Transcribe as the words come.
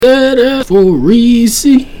That for Reese.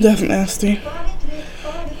 That's nasty.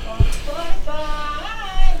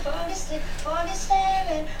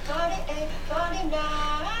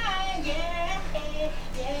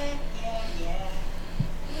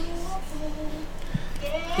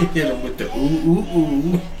 Hit him with the ooh, ooh,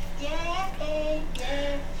 ooh.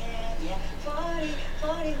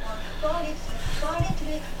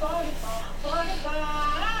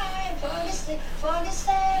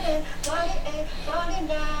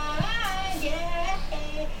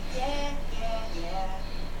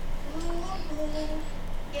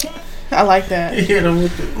 I like that. Hit him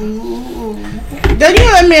with the ooh, ooh. Then you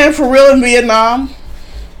know that man for real in Vietnam?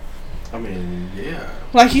 I mean, yeah.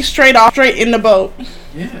 Like he's straight in the boat.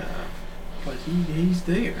 Yeah. Like he's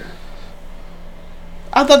there.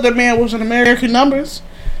 I thought that man was in American numbers.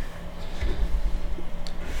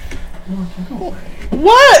 Oh,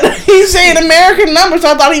 What? He's saying American numbers.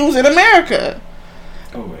 I thought he was in America.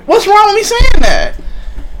 oh wait. What's wrong with me saying that?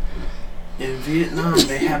 In Vietnam,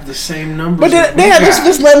 they have the same numbers. But they have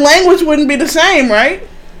this language wouldn't be the same, right?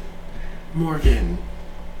 Morgan,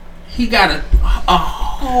 he got a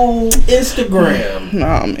whole Instagram.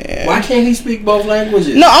 No, man. Why can't he speak both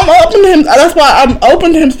languages? No, I'm open to him. That's why I'm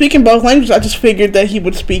open to him speaking both languages. I just figured that he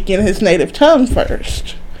would speak in his native tongue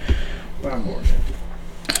first. Why, Morgan?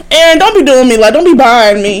 Aaron, don't be doing me like, don't be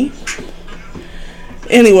buying me.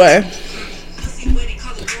 Anyway.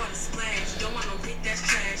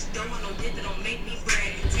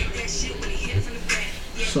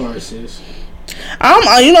 Sorry, sis.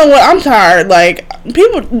 You know what? I'm tired. Like,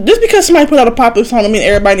 people, just because somebody put out a popular song, don't mean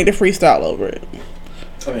everybody need to freestyle over it.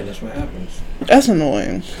 I mean, that's what happens. That's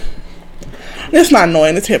annoying. It's not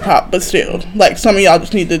annoying. It's hip hop, but still, like, some of y'all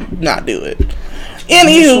just need to not do it.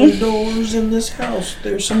 There's some doors in this house.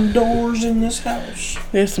 There's some doors in this house.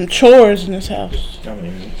 There's some chores in this house. I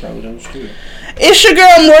mean, you probably don't do it. It's your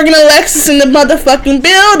girl Morgan Alexis in the motherfucking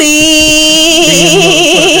building.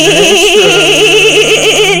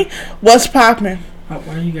 What's poppin'?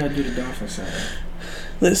 Why you gotta do the dolphin sound?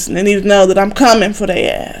 Listen, they need to know that I'm coming for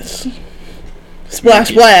their ass. Splash,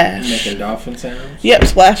 splash. Making dolphin sounds? Yep,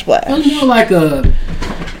 splash, splash.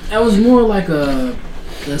 That was more like a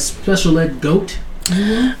special ed goat.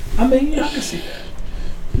 I mean, yeah, I can see that.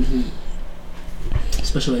 Mm-hmm.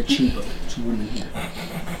 Special ed Chibo. Some women here.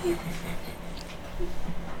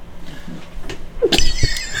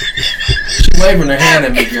 She's waving her hand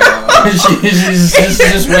at me, girl. she's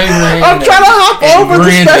just waving her hand. I'm trying to hop over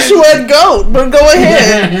the special ed goat, but go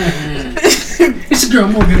ahead. It's your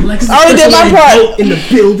girl Morgan Alexis. I already did my part. In the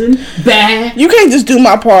building. Bad. You can't just do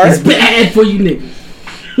my part. It's bad for you niggas.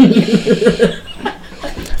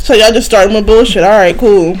 So y'all just starting with bullshit. Alright,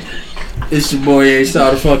 cool. It's your boy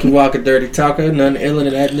A-Star, the funky walker, dirty talker. None iller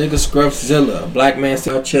than that nigga Scruffzilla. Black man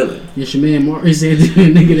still chillin'. Yes, your man Martin said the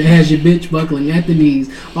nigga that has your bitch buckling at the knees.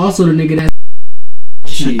 Also the nigga that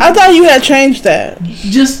I thought you had changed that.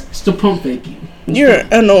 Just to pump fake you. You're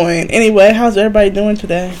annoying. Anyway, how's everybody doing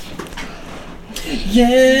today?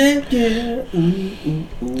 Yeah.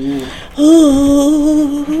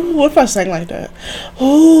 Ooh, what if I sang like that?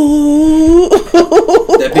 Ooh.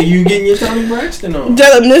 That be you getting your Toni Braxton on.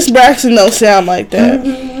 Miss Braxton don't sound like that.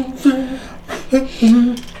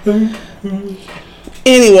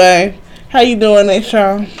 Anyway, how you doing,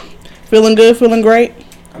 Sean? Feeling good? Feeling great?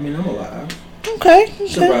 I mean, I'm alive. Okay.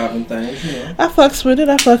 Surviving things, you know. I fucks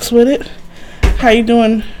with it. How you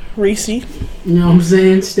doing, Reese? You know what I'm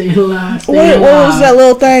saying? Staying alive. What was that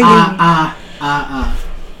little thing?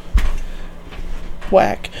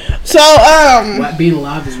 Whack. So, being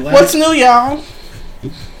alive is whack. What's new, y'all?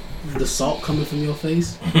 The salt coming from your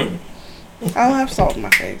face? I don't have salt in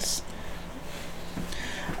my face.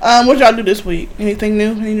 What y'all do this week? Anything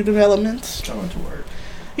new? Any new developments? I went to work.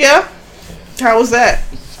 Yeah? How was that?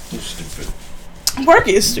 It's stupid. Work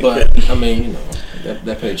is stupid. But, I mean, you know,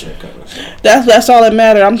 that paycheck comes. So. That's all that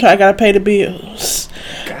matters. I gotta pay the bills.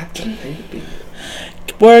 Got to pay the bills.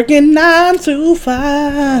 Working 9 to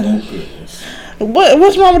 5. Oh, goodness.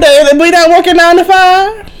 What's wrong with that? We not working 9 to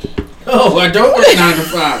 5? Oh, I don't work 9 to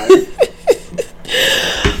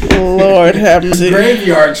 5. Lord have mercy.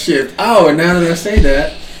 Graveyard shift. Oh, and now that I say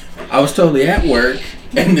that, I was totally at work,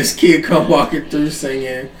 and this kid come walking through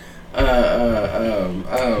singing,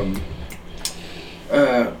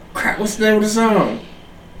 crap, what's the name of the song?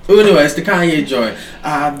 Oh, anyway, it's the Kanye joint.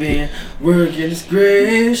 I've been working this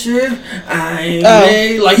grave shift. I ain't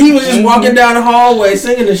made. Like, he was just walking down the hallway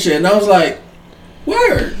singing this shit, and I was like,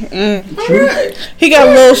 word. All right. He got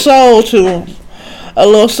a little soul to him. A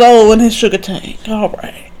little soul in his sugar tank. All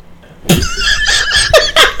right.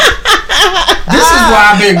 This is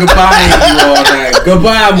why I've been goodbye you all night.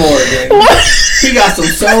 Goodbye, Morgan. He got some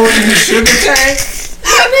soul in his sugar tank.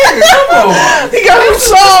 Nigga, come on. He got some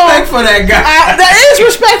soul. Respect for that guy. That is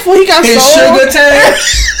respectful. He got his soul. sugar tank.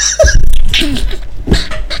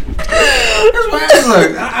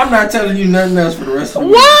 Look, I'm not telling you nothing else for the rest of the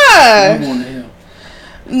week. Why? I'm going to hell.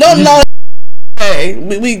 No. Hey,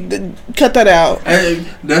 we cut that out. Hey,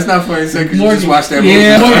 that's not funny, because you just watched that movie.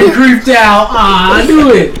 Yeah, Morgan creeped out. I knew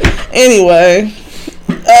it. Anyway.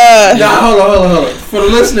 Nah, hold on. For the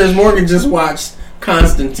listeners, Morgan just watched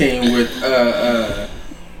Constantine with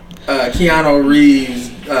Keanu Reeves.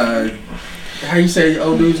 How you say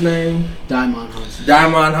old dude's name? Daimon Hansu.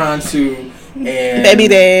 Daimon Hansu and Baby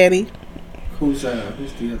Daddy. Who's the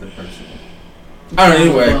other person? I don't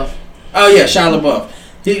know. Anyway. Oh yeah, Shia LaBeouf.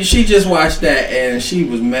 She just watched that and she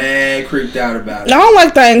was mad creeped out about it. I don't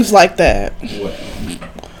like things like that. Well,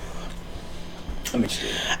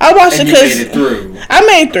 I watched and it you because made it through. I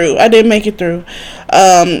made it through. I did make it through.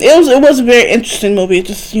 It was a very interesting movie. It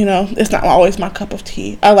just, it's not always my cup of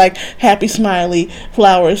tea. I like happy, smiley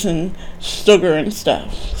flowers and sugar and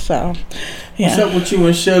stuff. So, yeah. What's up with you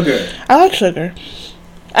and sugar? I like sugar.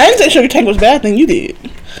 I didn't say Sugar Tank was a bad thing. You did.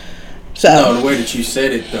 So No, the way that you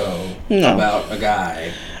said it though about a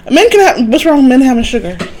guy. Men can have. What's wrong with men having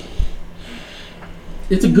sugar?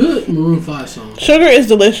 It's a good Maroon 5 song. Sugar is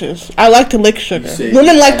delicious. I like to lick sugar.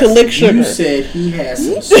 Women like to lick sugar. You said he has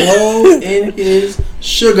some soul in his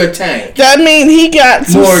sugar tank. That mean he got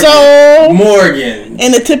some soul Morgan.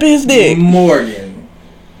 in the tip of his dick. Morgan.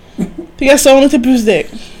 He got soul in the tip of his dick.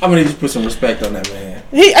 I'm gonna need you to put some respect on that man.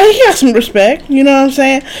 He got some respect. You know what I'm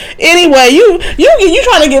saying? Anyway, you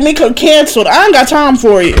trying to get me canceled. I ain't got time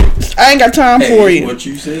for you. I ain't got time for you. What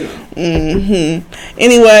you said.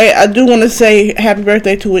 Anyway, I do want to say happy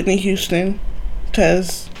birthday to Whitney Houston.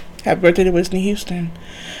 Because happy birthday to Whitney Houston.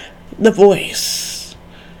 The Voice.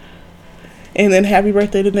 And then happy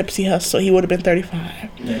birthday to Nipsey Hussle. He would have been 35.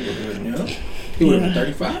 He would have been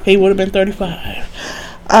 35? He would have been 35.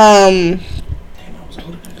 Damn, I was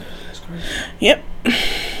older than that. That's crazy. Yep.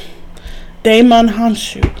 Daimon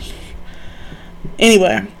Hansu.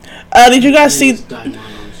 Anyway. Did you guys see... Daimon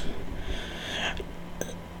Hansu.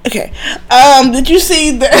 Okay. Did you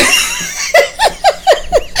see the...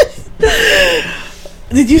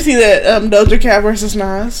 Did you see that Doja Cat versus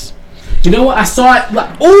Nas? You know what? I saw it.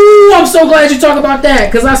 Ooh, I'm so glad you talk about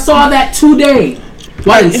that because I saw that today.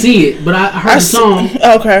 Well, I didn't see it, but I heard the song.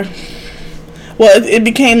 Okay. Well, it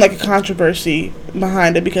became like a controversy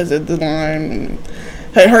behind it because of the line.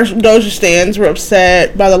 Her Doja stands were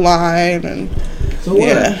upset by the line, and so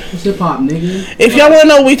what? It's hip hop, nigga. If y'all want to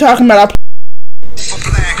know what we talking about,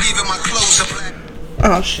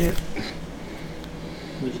 oh shit!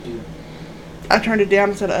 What'd you do? I turned it down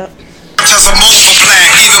instead of up. Cause I'm over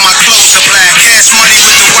black, even my clothes are black. Cash money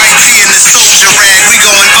with the white tee and the soldier rag. We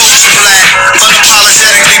going ultra black,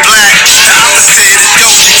 unapologetically black. The opposite,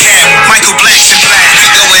 Doja Cat, Michael Blackson black. We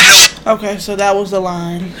going ultra. Okay, so that was the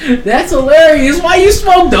line. That's hilarious. Why you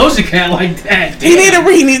smoke Doja Cat like that? Damn.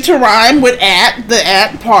 He need to rhyme with the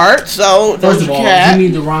at part. So First Doja of all, Cat. you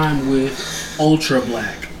need to rhyme with ultra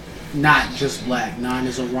black, not just black. 9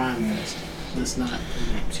 is a rhyme list. That's not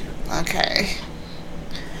you. Okay.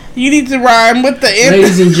 You need to rhyme with the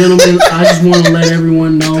Ladies and gentlemen, I just want to let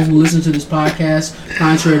everyone know who listens to this podcast,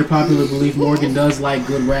 contrary to popular belief, Morgan does like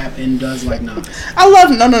good rap and does like Nas. I love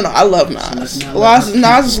Nas. So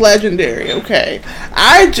Nas is legendary. Okay,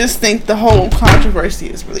 I just think the whole controversy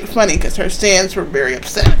is really funny because her stands were very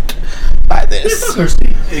upset by this. Fuck her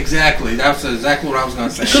stand. Exactly. That's exactly what I was gonna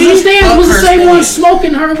say. Because her stands was the same one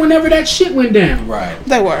smoking her whenever that shit went down. Right.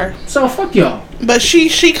 They were. So fuck y'all. But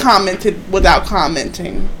she commented without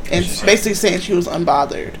commenting and basically saying she was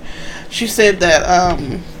unbothered. She said that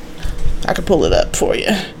I could pull it up for you.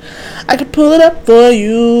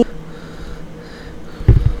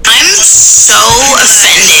 I'm so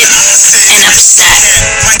offended and upset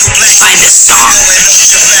by this song.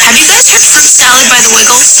 Have you guys heard Fruit Salad by the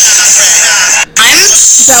Wiggles?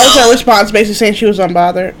 That was her response, basically saying she was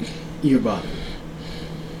unbothered. You're bothered.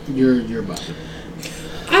 You're bothered.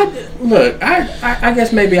 I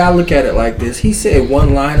guess maybe I look at it like this. He said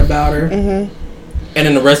one line about her, and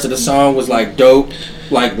then the rest of the song was like dope,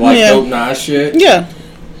 like dope Nas shit. Yeah.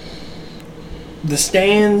 The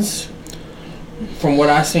stands, from what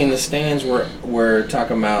I seen, the stands were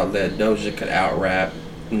talking about that Doja could out rap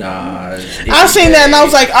Nas. I seen that and I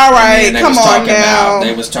was like, all right, come on now.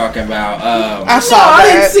 They was talking about. I saw that.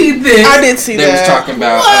 I didn't see this. I did see that. They was talking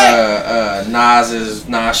about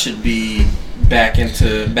Nas should be back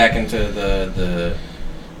into the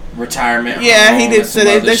retirement. Yeah, he did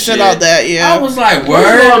say they said all that. Yeah, I was like,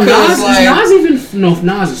 word. Nas is even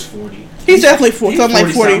Nas is 40. He's definitely 40. So I'm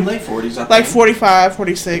like 40. Late 40s, I think. Like 45,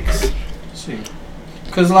 46. Let's see.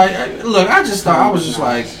 Because, like, look, I just thought, I was just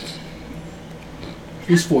like...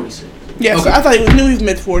 He's 46. Yeah, Okay. so I thought he knew he was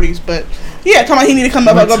mid-40s, but... Yeah, come on, he need to come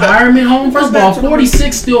up and go back. Retirement home? First of all,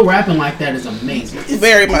 46 still rapping like that is amazing.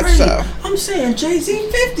 Very much so. I'm saying Jay-Z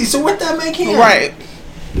 50, so what that make him? Right.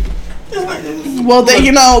 Like, Well, they,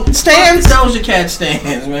 you know, stands... Doja Cat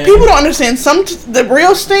stands, man. People don't understand. The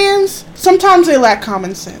real stands, sometimes they lack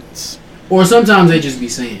common sense. Or sometimes they just be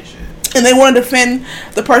saying shit. And they want to defend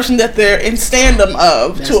the person that they're in standum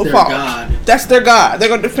of That's to a their fault. God. That's their God. They're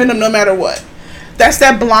going to defend them no matter what. That's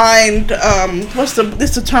that blind,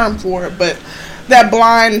 this a term for it, but that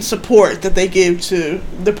blind support that they give to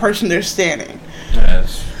the person they're standing.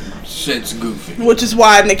 That's shit's goofy. Which is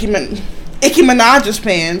why Nicki Minaj's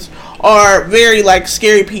fans are very, like,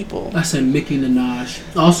 scary people. I said Nicki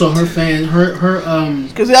Minaj. Also, her fan,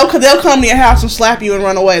 Because they'll come to your house and slap you and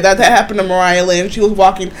run away. That happened to Mariah Lynn. She was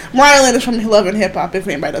walking. Mariah Lynn is from Love and Hip Hop, if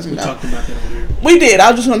anybody doesn't we know. talked about that on here. We did. I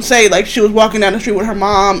was just going to say, like, she was walking down the street with her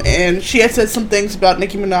mom, and she had said some things about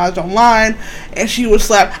Nicki Minaj online, and she was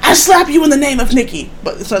slapped. I slap you in the name of Nicki.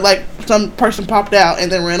 But so, like, some person popped out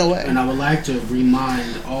and then ran away. And I would like to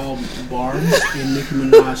remind all bars and Nicki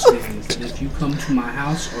Minaj fans that if you come to my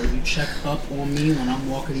house or you check up on me when I'm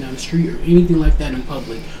walking down the street or anything like that in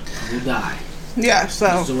public, you will die. Yeah, so.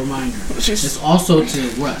 Just a reminder. She's- It's also to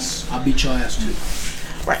Russ. I'll beat your ass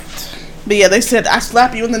too. Right. But yeah, they said, I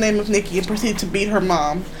slap you in the name of Nicki, and proceeded to beat her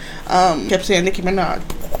mom. Kept saying Nicki Minaj.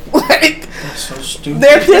 Like, That's so stupid.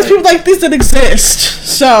 there's people like this that exist.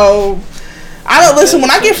 So, I don't listen.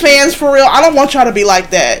 When I get fans for real, I don't want y'all to be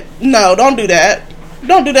like that. No, don't do that.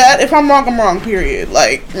 Don't do that. If I'm wrong, period.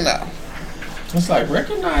 Like, no. It's like,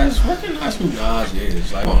 recognize who Nas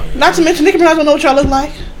is. Like, oh, Not to mention, Nicki Minaj don't know what y'all look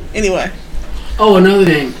like. Anyway. Oh, another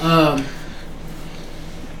thing. I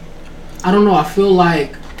don't know. I feel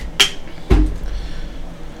like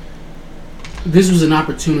this was an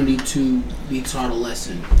opportunity to be taught a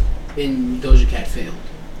lesson, and Doja Cat failed.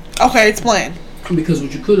 Okay, explain. Because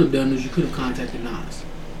what you could have done is you could have contacted Nas.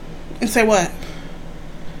 And say what?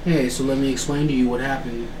 Hey, so let me explain to you what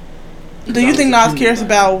happened. Do you think Nas cares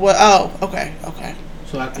about what? Oh, okay.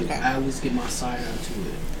 So I could Okay. at least get my side onto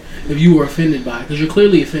it. If you were offended by it, because you're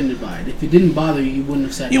clearly offended by it. If it didn't bother you, you wouldn't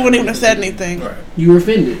have said. You wouldn't even have said anything. right. You were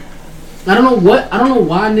offended. I don't know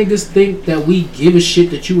why niggas think that we give a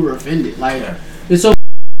shit that you were offended. Like, Yeah. it's so.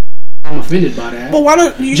 I'm offended by that. But why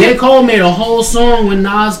don't you? J. Cole made a whole song when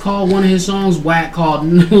Nas called one of his songs whack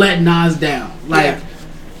called "Let Nas Down." Like, Yeah.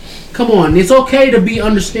 come on, it's okay to be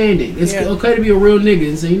understanding. It's Yeah. okay to be a real nigga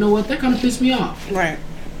and say, you know what, that kind of pissed me off. Right.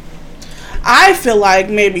 I feel like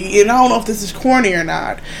maybe, and I don't know if this is corny or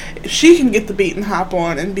not, if she can get the beat and hop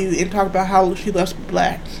on and talk about how she loves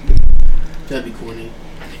black. That'd be corny.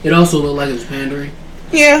 It also looked like it was pandering.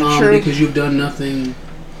 Yeah, true. Because you've done nothing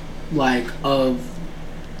like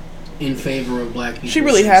in favor of black people. She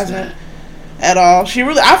really since hasn't. At all.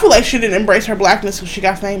 I feel like she didn't embrace her blackness when she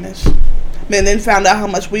got famous. And then found out how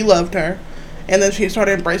much we loved her. And then she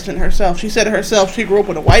started embracing herself. She said it herself, she grew up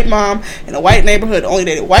with a white mom in a white neighborhood, only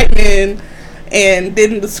dated white men, and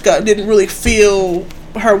didn't really feel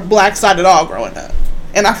her black side at all growing up.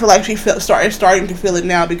 And I feel like she starting to feel it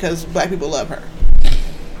now because black people love her.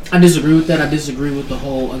 I disagree with that. I disagree with the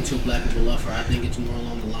whole until black people love her. I think it's more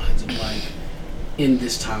along the lines of like, in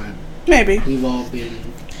this time, Maybe. we've all been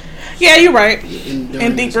Yeah, you're right. in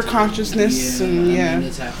And this deeper time. consciousness and I mean,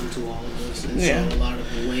 it's happened to all of us. And Yeah. so a lot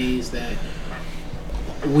of the ways that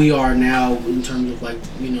we are now in terms of like,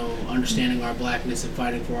 understanding our blackness and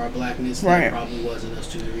fighting for our blackness, Right. that probably wasn't us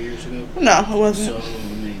 2 or 3 years ago. No, it wasn't. So,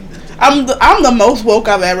 I mean, that's, I'm the most woke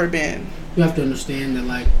I've ever been. you have to understand that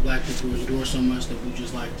like black people endure so much that we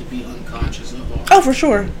just like to be unconscious of Oh, for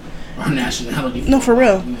sure. our nationality. No, for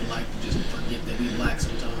real. We would like to just forget that we black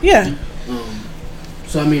sometimes. Yeah.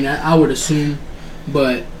 So I mean, I would assume,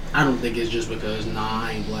 but I don't think it's just because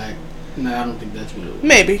I ain't black. No, I don't think that's what it was.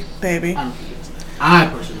 Maybe. I don't think it's that. I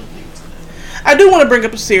personally don't think it's that. I do want to bring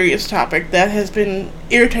up a serious topic that has been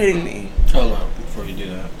irritating me. Hold on, before you do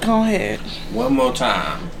that. Go ahead. One more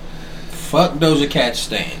time. Fuck Doja Cat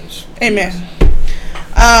stands. Amen.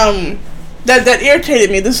 That irritated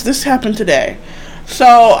me. This happened today. So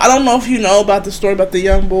I don't know if you know about the story about the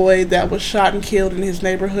young boy that was shot and killed in his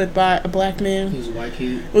neighborhood by a black man. He was a white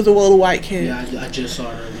kid. It was a little white kid. Yeah, I just saw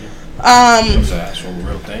it earlier. Was that actual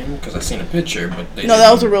real thing? Because I seen a picture, but No,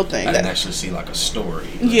 that was a real thing. I didn't actually see like a story.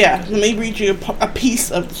 Yeah, let me read you a piece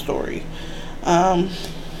of the story.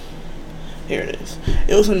 Here it is.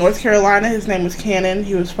 It was in North Carolina. His name was Cannon.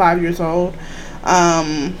 He was 5 years old.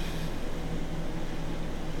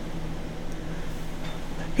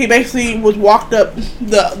 He basically was walked up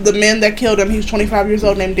the men that killed him. He was 25 years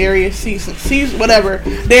old, named Darius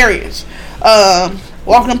Darius.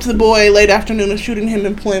 Walking up to the boy late afternoon and shooting him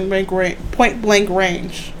in point blank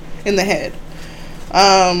range in the head.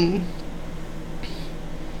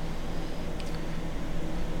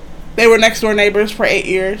 They were next door neighbors for 8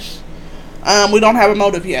 years. We don't have a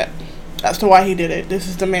motive yet as to why he did it. This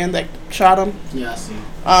is the man that shot him. Yeah, I see.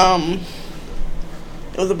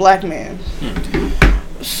 It was a black man.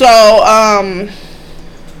 So,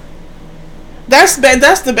 that's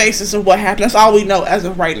the basis of what happened. That's all we know as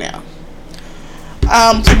of right now.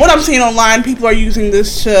 So what I'm seeing online, people are using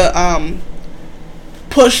this to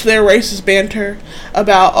push their racist banter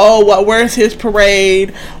about, where's his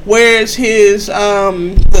parade? Where's his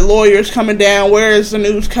the lawyers coming down? Where's the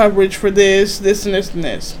news coverage for this, and this, and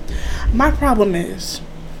this? My problem is,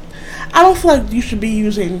 I don't feel like you should be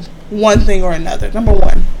using one thing or another. Number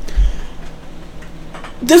one,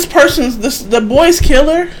 the boy's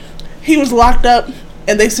killer, he was locked up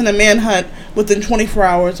and they sent a manhunt within 24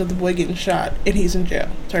 hours of the boy getting shot and he's in jail,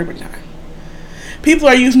 turpentine. People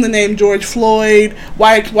are using the name George Floyd.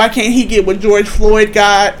 Why can't he get what George Floyd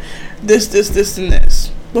got? This, and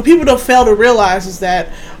this. What people don't fail to realize is that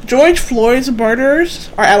George Floyd's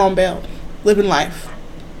murderers are out on bail, living life,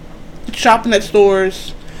 shopping at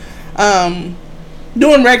stores,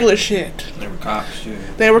 doing regular shit. They were cops, too.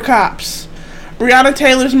 They were cops. Breonna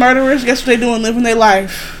Taylor's murderers, guess what they doing? Living their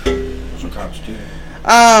life. Those were cops, too.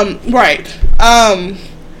 Right.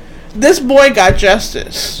 This boy got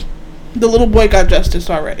justice. The little boy got justice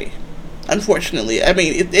already. Unfortunately. I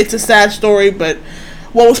mean, it's a sad story, but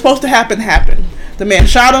what was supposed to happen happened. The man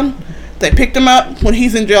shot him. They picked him up when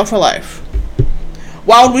he's in jail for life.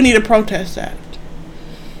 Why would we need to protest that?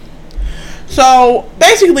 So,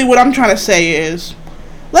 basically what I'm trying to say is,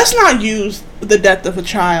 let's not use the death of a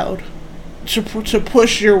child to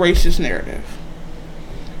push your racist narrative.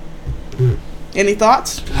 Any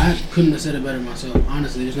thoughts? I couldn't have said it better myself.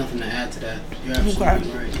 Honestly, there's nothing to add to that. You're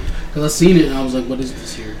absolutely right. Because I seen it and I was like, what is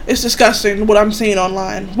this here? It's disgusting what I'm seeing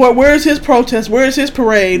online. Where is his protest? Where is his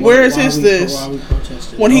parade? Where is his this? Why are we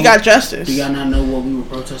protesting? When he got justice. Do y'all not know what we were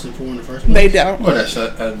protesting for in the first place? They don't. Well, that's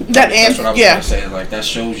what I was going to say. Like, that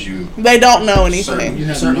shows you. They don't know anything.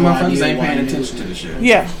 Certain motherfuckers ain't paying attention to the shit.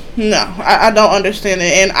 Yeah. No, I don't understand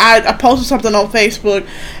it. And I posted something on Facebook,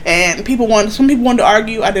 and some people wanted to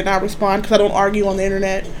argue. I did not respond because I don't argue on the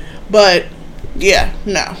internet. But, yeah,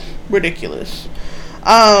 no. Ridiculous.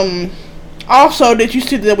 Also, did you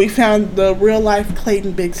see that we found the real-life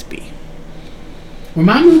Clayton Bigsby?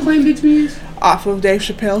 Remind me who Clayton Bigsby is? Off of Dave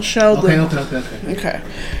Chappelle's show. Okay.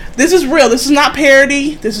 This is real. This is not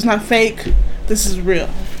parody. This is not fake. This is real.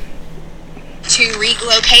 To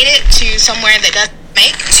relocate it to somewhere that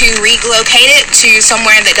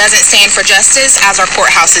doesn't stand for justice, as our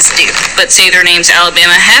courthouses do. But Say Their Names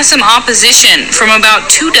Alabama has some opposition from about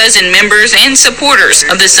 24 members and supporters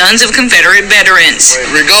of the Sons of Confederate Veterans.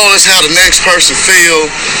 Regardless how the next person feel,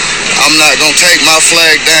 I'm not gonna take my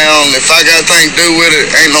flag down. If I got anything to do with it,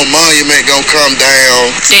 ain't no monument gonna come down.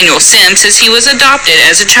 Daniel Sims says he was adopted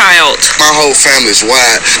as a child. My whole family's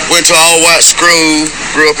white. Went to all white school,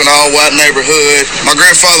 grew up in an all white neighborhood. My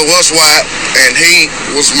grandfather was white, and he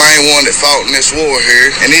was the main one that fought in this war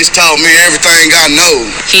here, and he's taught me everything I know.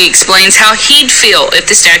 He explains how he'd feel if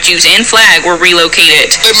the statues and flag were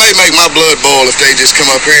relocated. It may make my blood boil if they just come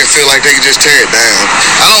up here and feel like they can just tear it down.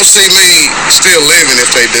 I don't see me still living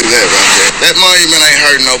if they do that right there. That monument ain't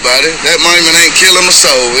hurting nobody. That monument ain't killing my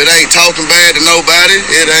soul. It ain't talking bad to nobody.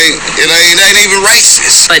 It ain't even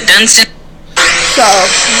racist. But Dunson. So,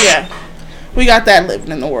 yeah. We got that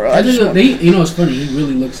living in the world. You know, it's funny. He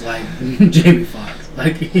really looks like Jamie Foxx.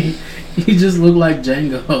 Like, he just looked like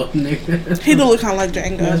Django, nigga. He do look kind of like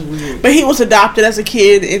Django. That's weird. But he was adopted as a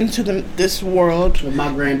kid into this world. But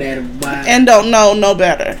my granddad, and don't know no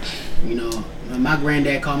better. You know, my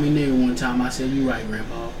granddad called me nigger one time. I said, "You right,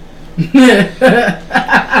 Grandpa."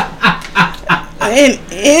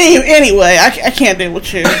 Anyway, I can't deal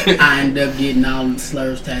with you. I end up getting all the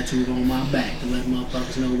slurs tattooed on my back to let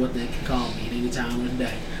motherfuckers know what they can call me at any time of the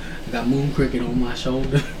day. I got Moon Cricket on my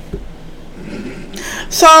shoulder.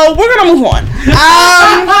 So we're gonna move on.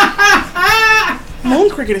 Moon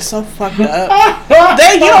Cricket is so fucked up.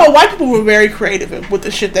 White people were very creative with the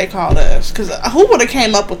shit they called us. Cause who would have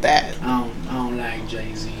came up with that? I don't like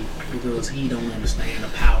Jay-Z because he don't understand the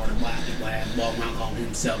power that black people have. Walk around calling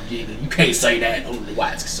himself Jigga. You can't say that. Only the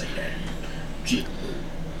whites can say that. Jigga.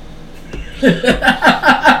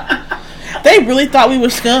 They really thought we were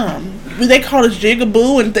scum. They called us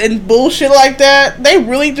Jigaboo and bullshit like that. They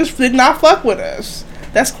really just did not fuck with us.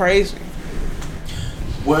 That's crazy.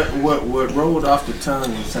 What rolled off the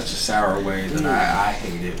tongue in such a sour way that I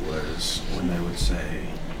hated was when they would say,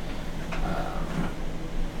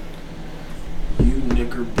 "You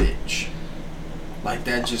nigger bitch." Like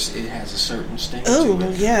that, just it has a certain sting to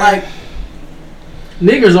it. Yeah. Like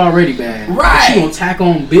Nigger's already bad. Right. But you gonna tack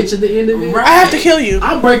on bitch at the end of it? Right. I have to kill you.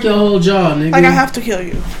 I'll break your whole jaw, nigga. Like, I have to kill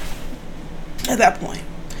you. At that point.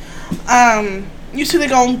 You see they're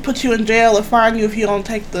gonna put you in jail or fine you if you don't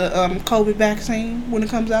take the COVID vaccine when it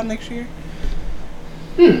comes out next year?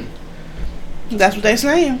 That's what they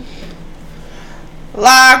saying.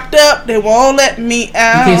 Locked up, they won't let me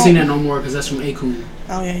out. You can't say that no more because that's from Akon.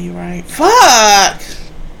 Oh yeah, you're right. Fuck! I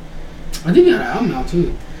think he got an album out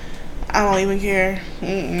too. I don't even care. I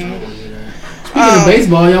don't want to hear that. Speaking of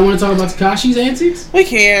baseball, y'all want to talk about Tekashi's antics? We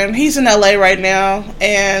can. He's in LA right now,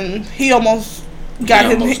 and he almost got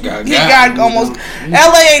him. almost got He got almost.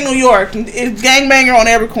 LA ain't New York. It's gangbanger on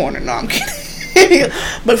every corner. No, I'm kidding.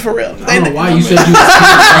 But for real, I don't know why you said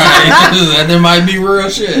you was Right. There might be real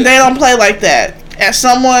shit. They don't play like that. As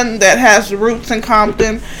someone that has roots in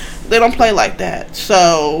Compton, they don't play like that.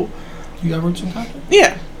 So, You got roots in Compton?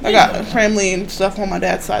 yeah, I got family and stuff on my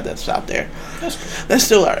dad's side that's out there. That's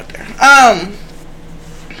still out there.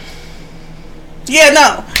 Yeah,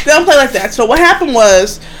 no, they don't play like that. So what happened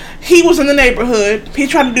was, he was in the neighborhood. He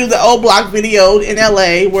tried to do the O Block video in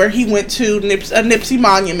LA where he went to a Nipsey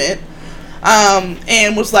monument,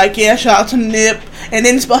 and was like, yeah, shout out to Nip, and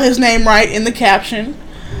didn't spell his name right in the caption.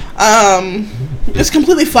 Just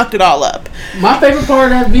completely fucked it all up. My favorite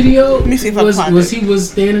part of that video Let me see if I can find was it. he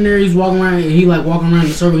was standing there, he's walking around, and he like walking around in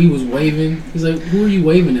the circle, he was waving. He's like, who are you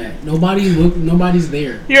waving at? Nobody's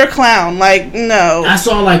there. You're a clown. Like, no. I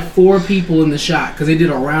saw like 4 people in the shot because they did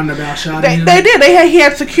a roundabout shot. They did. He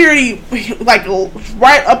had security like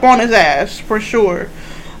right up on his ass for sure.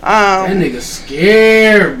 That nigga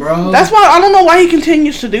scared, bro. That's why I don't know why he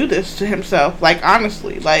continues to do this to himself. Like,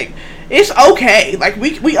 honestly, like, it's okay. Like,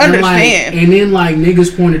 we understand. And then like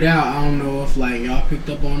niggas pointed out, I don't know if like y'all picked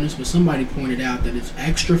up on this, but somebody pointed out that it's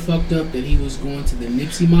extra fucked up that he was going to the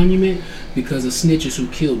Nipsey monument because of snitches who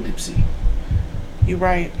killed Nipsey. You're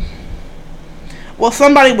right. Well,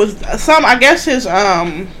 I guess his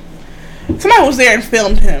somebody was there and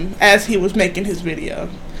filmed him as he was making his video.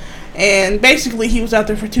 And basically, he was out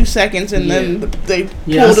there for 2 seconds, and then they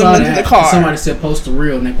pulled him into the car. Somebody said post the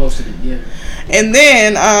real, and they posted it. Yeah. And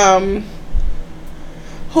then,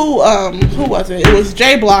 who was it? It was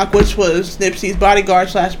J Block, which was Nipsey's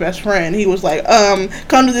bodyguard / best friend. He was like,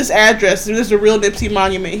 come to this address. There's a real Nipsey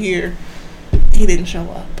monument here. He didn't show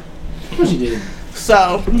up. Of course he did.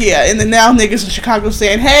 So yeah, and then now niggas in Chicago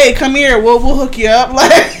saying, "Hey, come here, we'll hook you up."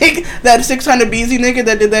 Like that 600 BZ nigga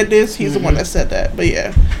that did that diss. He's the one that said that. But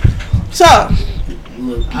yeah. So,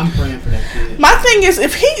 look, I'm praying for that kid. My thing is,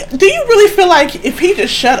 do you really feel like if he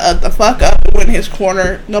just shut up the fuck up and went in his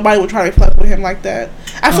corner, nobody would try to fuck with him like that?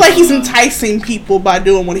 I feel like he's enticing people by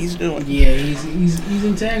doing what he's doing. Yeah, he's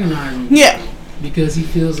antagonizing. Yeah. Because he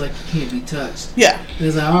feels like he can't be touched. Yeah. And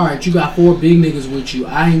it's like, alright, you got 4 big niggas with you.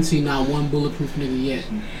 I ain't seen not one bulletproof nigga yet.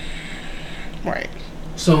 Right.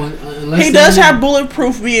 So, unless he does have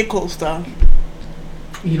bulletproof vehicles, though.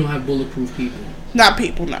 You don't have bulletproof people. Not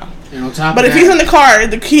people, no. And on top but of if that, he's in the car,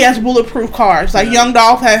 he has bulletproof cars. Like Young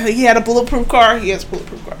Dolph had a bulletproof car. He has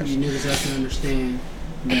bulletproof cars. You niggas have to understand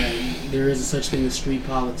that there is a such thing as street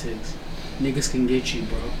politics. Niggas can get you,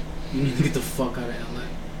 bro. You need to get the fuck out of LA.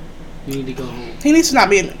 You need to go home. He needs to not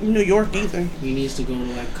be in New York either. He needs to go to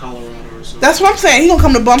like Colorado or something. That's what I'm saying. He gonna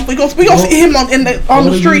come to Bump. We gonna see him on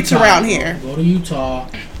the streets Utah, around here. Go to Utah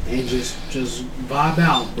and just vibe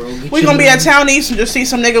out, bro. We gonna be at Town East and just see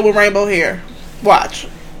some nigga with rainbow hair. Watch.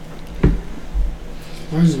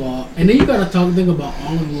 First of all, and then you gotta think about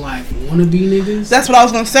all of the like wannabe niggas. That's what I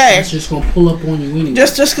was gonna say. That's just gonna pull up on you anyway.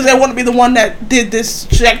 Just because they want to be the one that did this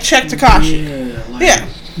check Tekashi. Yeah,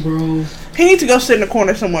 bro. He needs to go sit in the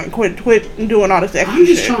corner somewhere and quit doing all this extra I'm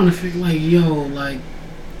just shit. trying to figure, like, yo, like,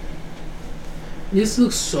 this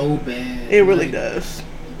looks so bad. It really does.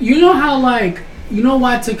 You know how, like, you know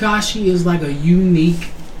why Tekashi is like a unique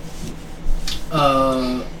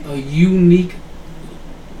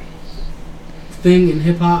thing in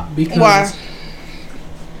hip hop? Because why?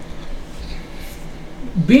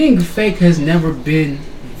 Being fake has never been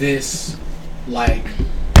this, like,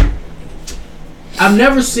 I've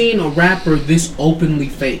never seen a rapper this openly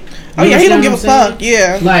fake. Oh yeah, he don't give a fuck.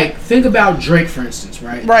 Yeah. Like, think about Drake, for instance,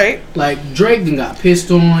 right? Right. Like, Drake then got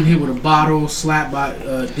pissed on, hit with a bottle, slapped by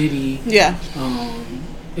Diddy. Yeah.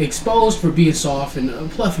 Exposed for being soft in a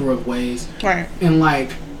plethora of ways. Right. And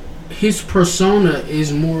like, his persona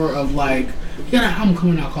is more of like, he got an album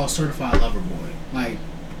coming out called Certified Lover Boy. Like,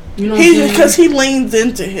 You know what I'm saying? Because he leans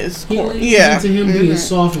into his corny. Into him being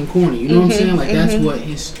soft and corny. You know what I'm saying? Like, that's what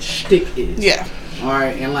his shtick is. Yeah.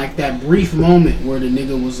 Alright, and like that brief moment where the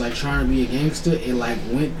nigga was like trying to be a gangster, it like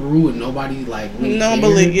went through and nobody like really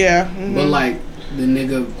cared. But like the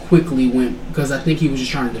nigga quickly went, because I think he was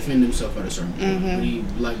just trying to defend himself at a certain point. But he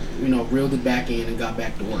like, you know, reeled it back in and got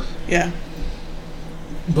back to work. Yeah.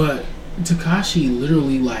 But Tekashi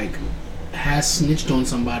literally like has snitched on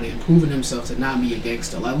somebody and proven himself to not be a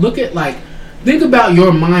gangster. Like, look at, like, think about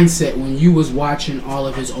your mindset when you was watching all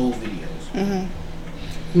of his old videos.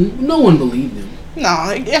 No one believed him. No,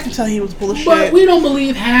 I can tell he was full of shit. But we don't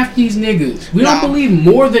believe half these niggas. We don't believe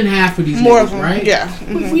more than half of these niggas, right? Yeah.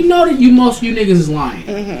 But we know that most of you niggas is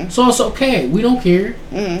lying. So it's okay. We don't care.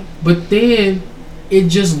 But then it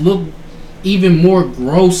just looked even more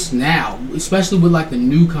gross now, especially with like the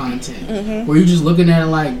new content, where you're just looking at it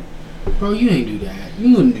like, bro, you ain't do that.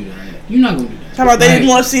 You wouldn't do that. You're not gonna do that. How about they didn't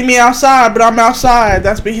want to see me outside, but I'm outside.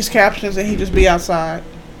 That's be his captions, and he just be outside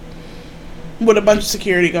with a bunch of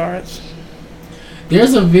security guards.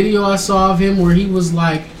 There's a video I saw of him where he was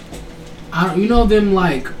like, you know them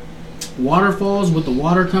like waterfalls with the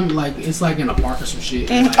water coming, like it's like in a park or some shit.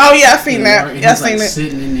 Like, oh yeah, I seen that. Yeah, I seen like it.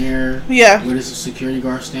 Sitting in there. Yeah. With his security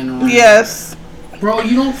guard standing around. Yes. Bro,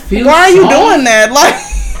 you don't feel. Why are you soft? doing that?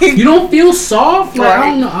 Like, you don't feel soft. Like,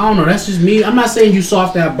 right. I don't know. That's just me. I'm not saying you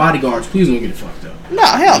soft to have bodyguards. Please don't get it fucked up. No,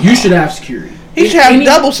 hell no. You should have security. He should have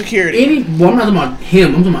double security. Well, I'm not talking about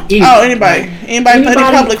him. I'm talking about anybody. Oh, anybody. Like, anybody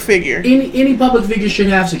public figure. Any public figure should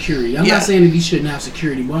have security. I'm not saying that he shouldn't have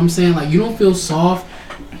security, but I'm saying, like, you don't feel soft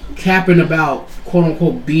capping about, quote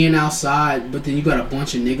unquote, being outside, but then you got a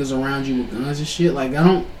bunch of niggas around you with guns and shit. Like, I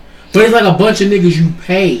don't. But it's like a bunch of niggas you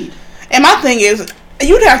paid. And my thing is,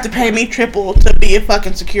 you'd have to pay me triple to be a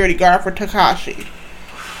fucking security guard for Tekashi.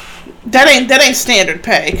 That ain't standard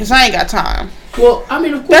pay, because I ain't got time. Well, I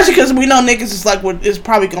mean, of course. That's because we know niggas is like is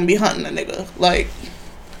probably gonna be hunting a nigga. Like,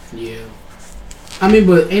 yeah. I mean,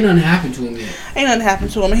 but ain't nothing happened to him yet. Ain't nothing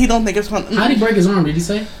happened to him, and he don't think it's hunting. How'd he break his arm? Did he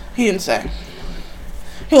say? He didn't say.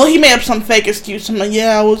 Well, he made up some fake excuse. I'm like,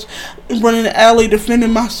 yeah, I was running the alley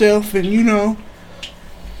defending myself, and you know.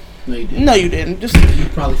 No, you didn't. No, you didn't. Just you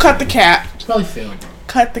probably cut the cap. You probably failed, bro.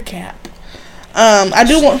 Cut the cap. I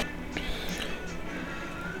do want.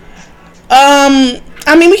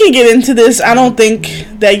 I mean, we can get into this. I don't think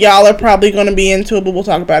that y'all are probably going to be into it, but we'll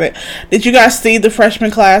talk about it. Did you guys see the freshman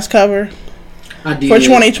class cover? I did. For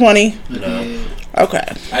 2020? No. Okay.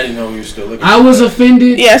 I didn't know we were still looking. I was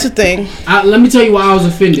offended. Yeah, that's the thing. Let me tell you why I was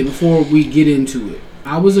offended before we get into it.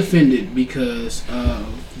 I was offended because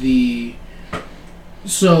of the...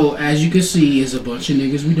 So, as you can see, it's a bunch of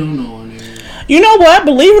niggas we don't know on there. You know what?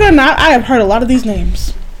 Believe it or not, I have heard a lot of these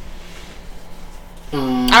names.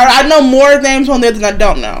 I know more names on there than I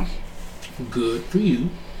don't know. Good for you.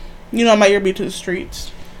 You know, my ear be to the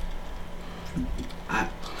streets. I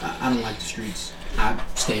don't like the streets. I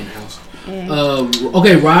stay in the house.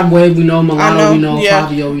 Okay, Rod Wave, we know. Mulatto, we know.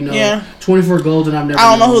 Fabio, we know. Yeah. 24 Golden, I've never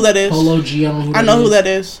I don't know who that is. Polo G, I don't know who that is. I know who that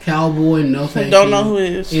is. Cowboy, no thank you. Don't know who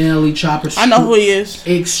it is. NLE Chopper. I know who he is.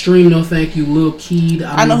 Extreme, no thank you. Lil Keed,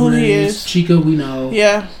 I know who he is. Chica, we know.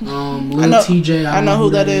 Yeah. Lil TJ, I know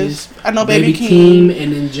who that is. I know Baby Keem,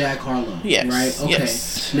 and then Jack Harlow. Yes. Right? Okay.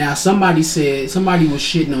 Yes. Now, somebody was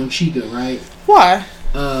shitting on Chica, right? Why?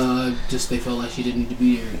 Just they felt like she didn't need to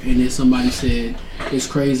be there, and then somebody said it's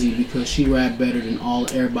crazy because she rapped better than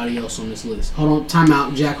everybody else on this list. Hold on, time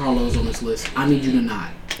out. Jack Harlow's on this list. I need you to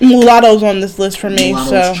not. Mulatto's on this list for me.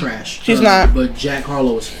 Mulatto's trash. She's not. But Jack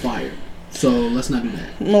Harlow is fire. So let's not do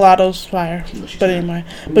that. Mulatto's fire. No, but anyway,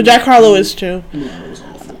 but Jack Harlow is too. Mulatto's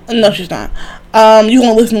awful. No, she's not. You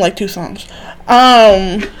gonna listen to like 2 songs.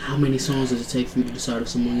 How many songs does it take for you to decide if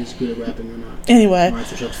someone is good at rapping or not? Anyway. Alright,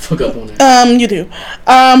 so shut the fuck up on that. You do.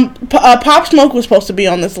 Pop Smoke was supposed to be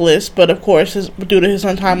on this list, but of course, due to his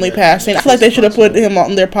untimely passing, I feel like they should have put him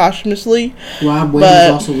on there posthumously. Rob Wade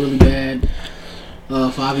is also really bad.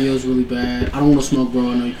 Fabio's really bad. I don't want to smoke,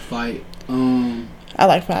 bro. I know you can fight. I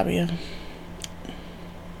like Fabio.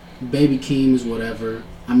 Baby Keem is whatever.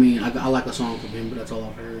 I mean, I like a song from him, but that's all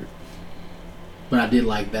I've heard. But I did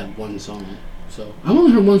like that one song. So I've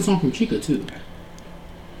only heard one song from Chica too,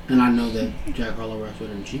 and I know that Jack Harlow raps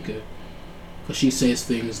better than Chica, because she says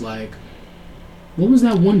things like, "What was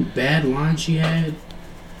that one bad line she had?"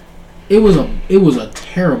 It was a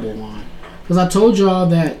terrible line, because I told y'all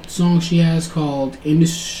that song she has called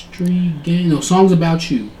 "Industry Gang." No, Songs About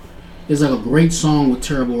You is like a great song with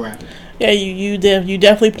terrible rapping. Yeah, you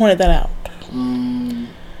definitely pointed that out.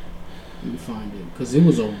 Let me find it, because it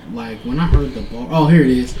was when I heard the bar. Oh, here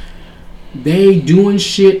it is. They doing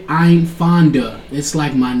shit I ain't fond of. It's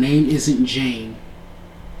like my name isn't Jane.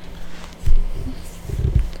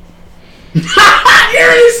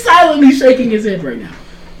 Aaron is silently shaking his head right now.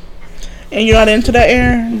 And you're not into that,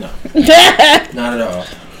 Aaron? No. Not at all.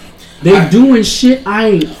 They doing shit I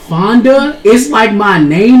ain't fond of. It's like my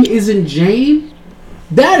name isn't Jane.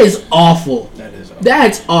 That is awful. That is awful.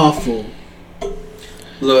 That's awful.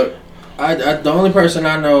 Look, I the only person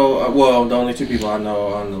I know, the only two people I know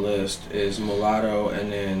on the list is Mulatto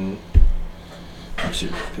and then. Let's see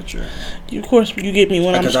the picture. Of course, you get me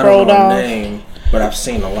when I'm Because scrolled I don't know off. her name, but I've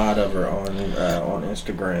seen a lot of her on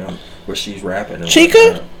Instagram where she's rapping. And Chica?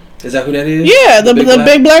 whatnot. Is that who that is? Yeah, the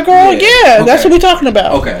big black girl. Yeah, Okay. that's what we're talking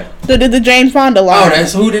about. Okay. The Jane Fonda line. Oh,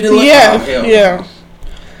 that's who did it look Yeah, like?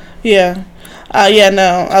 Oh, yeah.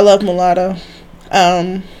 No, I love Mulatto.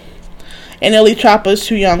 And Ellie Choppa is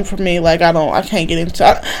too young for me. Like, I can't get into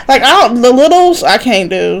the littles, I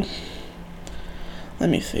can't do.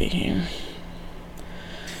 Let me see here.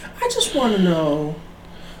 I just want to know,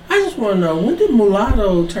 when did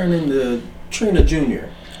Mulatto turn into Trina Jr.?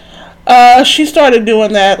 She started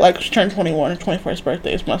doing that, like, she turned 21, her 21st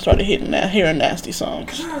birthday is when I started hearing nasty songs.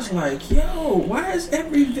 Because I was like, yo, why is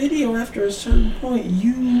every video after a certain point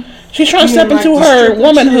she's trying to step into her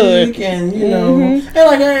womanhood. And, you know,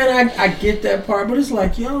 and I get that part, but it's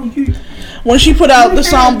like, yo, when she put out the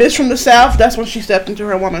song Bitch from the South, that's when she stepped into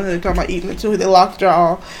her womanhood, talking about eating it too. They locked her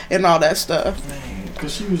all and all that stuff. Man,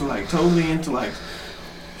 because she was, like, totally into, like,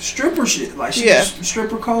 stripper shit. Like, she was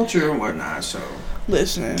stripper culture and whatnot, so.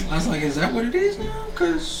 Listen. I was like, is that what it is now?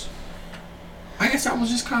 Because I guess I was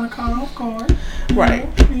just kind of caught off guard. Right.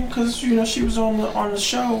 Because, she was on the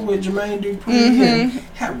show with Jermaine Dupri and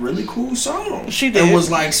had really cool songs. She did. And was,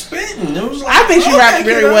 like, spitting. It was like, I think she rapped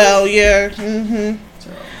very well, yeah. So,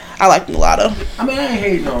 I like Mulatto. I mean, I ain't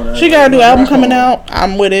hating on her. She got a new album coming out.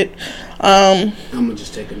 I'm with it. I'm going to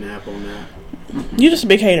just take a nap on that. You just a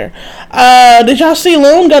big hater. Did y'all see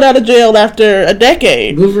Loon got out of jail after a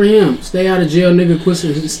decade? Good for him. Stay out of jail, nigga. Quit.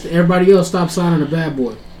 Everybody else stop signing a bad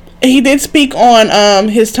boy. He did speak on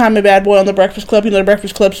his time at Bad Boy on The Breakfast Club. The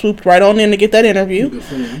Breakfast Club swooped right on in to get that interview. Good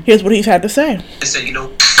for him. Here's what he's had to say. They said, you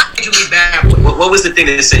leave Bad Boy. What was the thing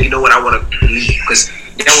that said, I want to leave? Because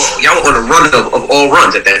y'all were on a run of all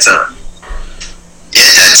runs at that time. Yeah,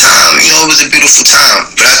 at that time, it was a beautiful time.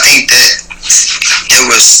 But I think that it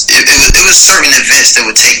was certain events that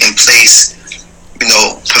were taking place,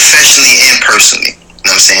 professionally and personally. You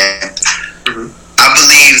know what I'm saying? Mm-hmm. I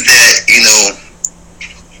believe that,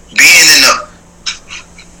 being in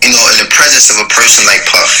the presence of a person like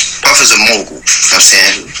Puff is a mogul. You know what I'm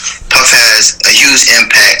saying? Puff has a huge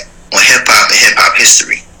impact on hip hop and hip hop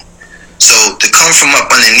history. So to come from up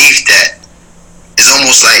underneath that is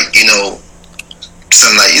almost like, it's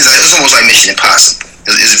almost like Mission Impossible.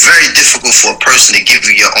 It's very difficult for a person to give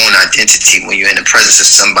you your own identity when you're in the presence of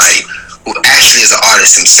somebody who actually is an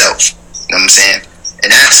artist himself. You know what I'm saying? And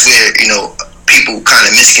that's where, people kind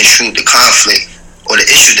of misconstrue the conflict or the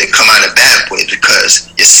issue that come out of Bad Boy because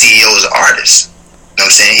your CEO is an artist. You know what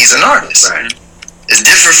I'm saying? He's an artist. Right. It's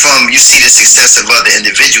different from you see the success of other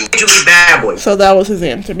individuals. Bad Boy. So that was his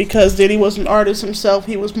answer. Because Diddy was an artist himself,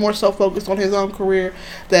 he was more so focused on his own career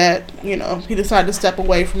that, he decided to step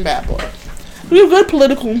away from Bad Boy. It was a good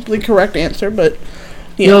politically correct answer, but...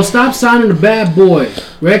 Yo, stop signing the Bad Boy.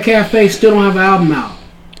 Red Cafe still don't have an album out.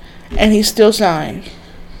 And he's still signed.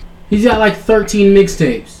 He's got like 13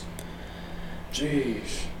 mixtapes.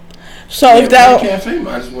 Jeez. So if that... Cafe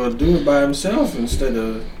might as well do it by himself instead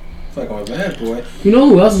of fucking with Bad Boy. You know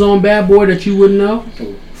who else is on Bad Boy that you wouldn't know?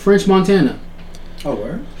 Who? French Montana. Oh,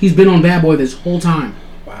 where? He's been on Bad Boy this whole time.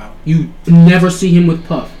 Wow. You never see him with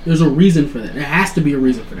Puff. There's a reason for that. There has to be a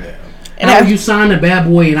reason for that. Yeah. And how you sign a Bad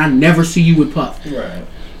Boy and I never see you with Puff? Right.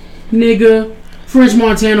 Nigga, French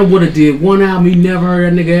Montana would have did one album. You never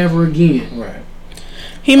heard that nigga ever again. Right.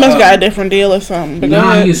 He must got a different deal or something. But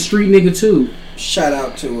nah, he a street nigga too. Shout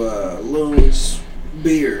out to Loon's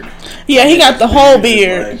beard. Yeah, he got the whole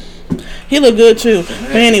beard. He look good too.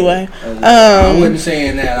 But anyway, I wasn't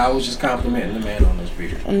saying that. I was just complimenting the man on his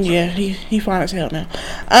beard. Yeah, he fine as hell now.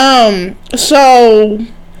 So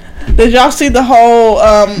did y'all see the whole?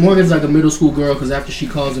 Morgan's like a middle school girl because after she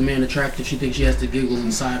calls a man attractive, she thinks she has to giggle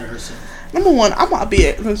inside of herself. Number one, I'm a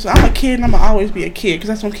kid and I'm gonna always be a kid because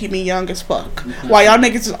that's gonna keep me young as fuck. While y'all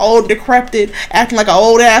niggas is old, decrepit, acting like an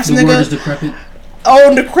old ass nigga. The word is decrepit.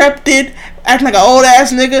 Old, decrepit, acting like an old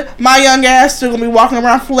ass nigga. My young ass still gonna be walking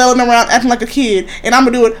around, flailing around, acting like a kid, and I'm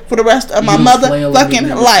gonna do it for the rest of my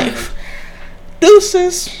motherfucking life.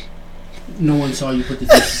 Deuces. No one saw you put the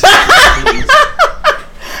dishes.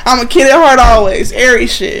 I'm a kid at heart always. Airy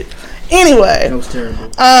shit. Anyway, That was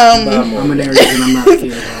terrible. I'm an Aries and I'm not a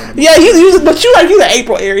kid. yeah, but you the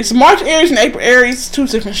April Aries. March Aries and April Aries, two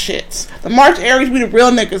different shits. The March Aries, we the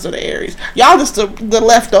real niggas of the Aries. Y'all just the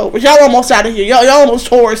leftovers. Y'all almost out of here. Y'all almost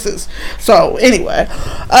Tauruses. So anyway,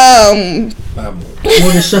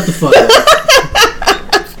 Morgan, shut the fuck up.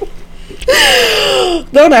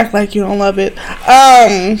 don't act like you don't love it.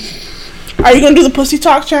 Are you gonna do the pussy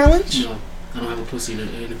talk challenge? No, I don't have a pussy, and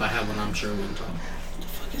if I have one, I'm sure it wouldn't talk.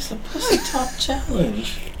 It's the pussy talk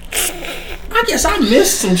challenge. I guess I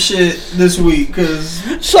missed some shit this week because.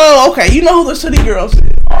 So okay, you know who the City Girls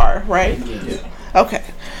are, right? Yeah. Okay,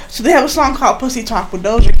 so they have a song called "Pussy Talk" with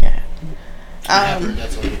Doja Cat. I have heard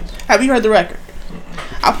that song. Have you heard the record?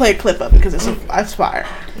 I'll play a clip of it because it's fire.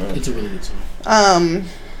 It's a really good song.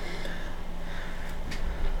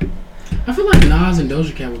 I feel like Nas and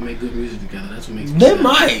Doja Cat would make good music together. That's what makes me sad.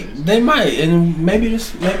 They might, and maybe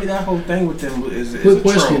that whole thing with them is Quick a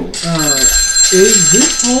question: troll. is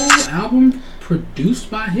this whole album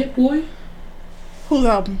produced by Hit Boy? Whose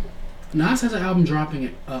album? Nas has an album dropping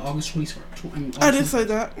at August 21st. I didn't say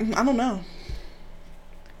that. I don't know.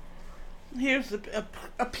 Here's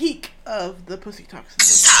a peek of the pussy talk.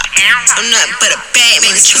 I'm nothing but a bad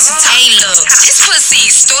man. This pussy talk. Look, this pussy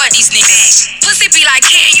extort these niggas. Pussy be like,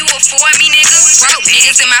 can you afford me, nigga? Broke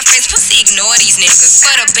niggas in my face. Pussy ignore these niggas.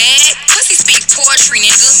 For the bag, pussy speak poetry,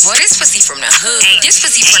 nigga. Boy, this pussy from the hood. This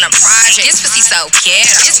pussy from the project. This pussy so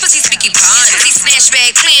ghetto. This pussy speaky bond. This pussy snatch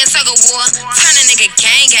bag, clean tug of war. Turn a nigga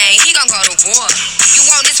gang, he gon' go to war. You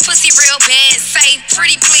want this pussy real bad? Say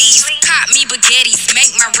pretty please. Cop me baguettes,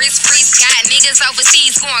 make my wrist freeze. Got niggas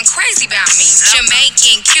overseas going crazy about me.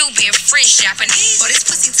 Jamaican, Cuban, French, Japanese. Boy, this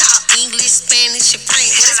pussy talk English, Spanish, and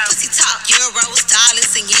French. Boy, this pussy talk euros,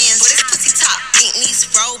 dollars, and yens. Boy, this pussy talk Bentleys,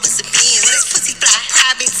 Rovers, and Benz. Boy, this pussy fly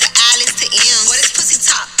private to Alice to M. Boy, this pussy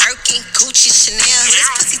talk Birkin, Gucci, Chanel. Boy,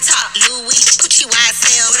 this pussy talk Louis, Gucci,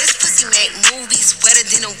 YSL. Boy, this pussy make movies wetter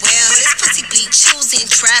than a well. Boy, this pussy be choosing,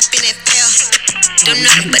 trapping, and fell. Do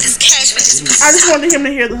nothing but this cash for this pussy. I just wanted him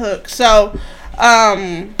to hear the hook. So,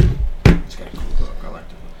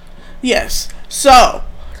 yes. So,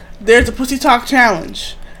 there's a pussy talk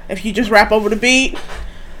challenge. If you just rap over the beat,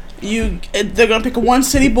 they're gonna pick one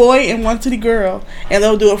city boy and one city girl, and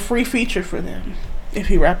they'll do a free feature for them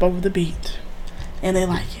if you rap over the beat, and they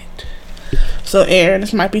like it. So, Aaron,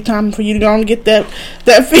 this might be time for you to go and get that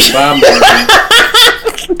feature.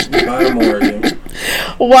 Bye, Morgan.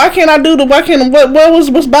 Why can't I do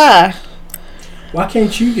what's by? Why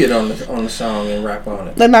can't you get on the song and rap on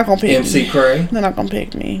it? They're not gonna pick MC me. Cray. They're not gonna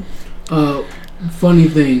pick me. Funny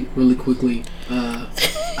thing, really quickly. I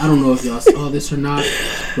don't know if y'all saw this or not,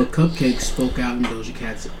 but Cupcake spoke out in Doja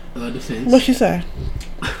Cat's defense. What'd she say?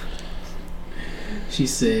 She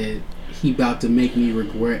said he about to make me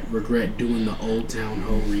regret doing the Old Town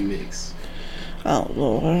Ho remix. Oh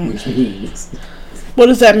Lord. Which means What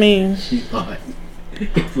does that mean? she thought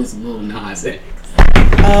it was Lil Nas X.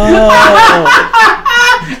 Oh.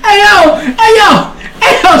 Hey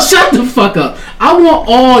yo, shut the fuck up. I want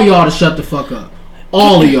all y'all to shut the fuck up.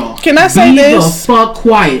 All of y'all. Can I say Be this? the fuck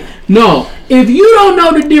quiet. No. If you don't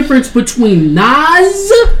know the difference between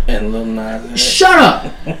Nas and Lil Nas X, shut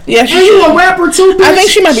up. Yeah, and you a rapper too, bitch? I think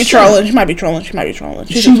she might be Shut trolling. up. She might be trolling.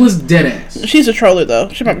 She was dead ass. She's a troller though.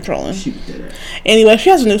 She might be trolling. She was dead ass. Anyway, she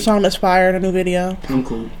has a new song that's fire and a new video. I'm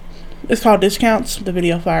cool. It's called Discounts. The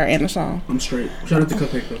video fire and the song. I'm straight. Shout out to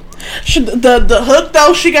Cupcake though. The hook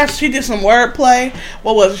though, she did some wordplay.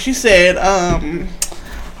 What was it? She said,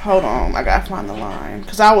 hold on, I gotta find the line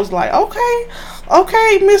because I was like, okay,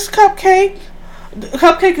 Miss Cupcake.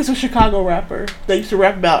 Cupcake is a Chicago rapper. They used to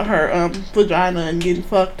rap about her vagina and getting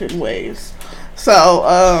fucked in ways. So,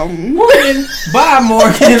 Morgan, bye,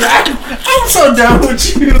 Morgan. I'm so done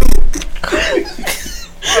with you.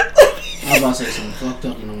 I was about to say something fucked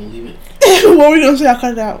up and I'm gonna leave it. What were we gonna say? I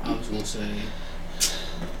cut it out. I was gonna say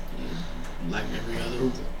like every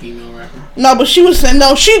other female rapper. No, but she was saying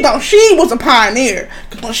she was a pioneer.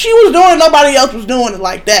 Cause when she was doing it, nobody else was doing it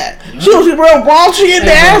like that. Yeah. She was real raunchy and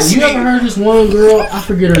nasty. You ever heard this one girl? I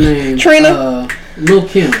forget her name. Trina? Lil'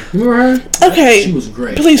 Kim. Remember her? Okay. She was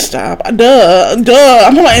great. Please stop. Duh. I'm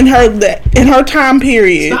talking in her time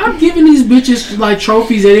period. Stop giving these bitches like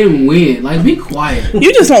trophies they didn't win. Like, be quiet.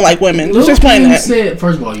 You just don't like women. Let's explain that. Said,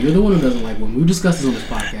 first of all, you're the one who doesn't like women. We discussed this on this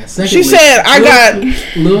podcast. Secondly, She said,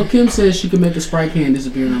 Lil' Kim said she could make a Sprite can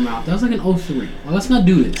disappear in her mouth. That was like an 03. Well, let's not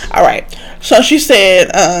do this. All right. So she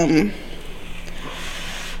said,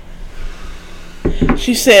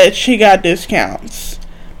 she got discounts,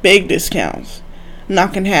 big discounts,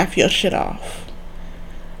 knocking half your shit off.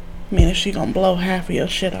 Meaning she gonna blow half of your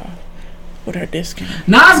shit off. with her discount.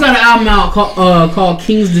 Nas got an album out called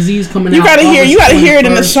King's Disease coming out. You gotta hear it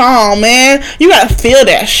in the 21st. song, man. You gotta feel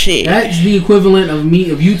that shit. That's the equivalent of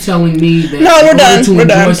you telling me that No, we're done. to We're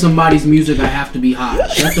enjoy done. somebody's music, I have to be hot.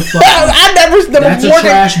 Shut the fuck up. I never. That's a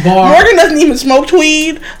trash bar. Morgan doesn't even smoke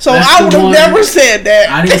tweed, so That's I the would have one. never said that.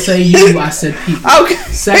 I didn't say you, I said people. Okay.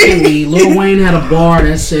 Secondly, Lil Wayne had a bar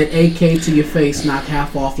that said AK to your face, knock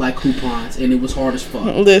half off like coupons, and it was hard as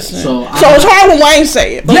fuck. Listen. So it's hard when Wayne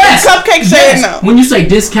say it. But yes! when Cupcake say it, no. When you say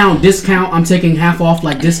discount, I'm taking half off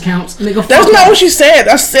like discounts, nigga. That's fuck not off. what she said.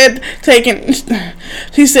 I said taking.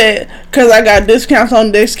 She said because I got discounts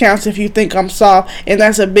on discounts if you think I'm soft, and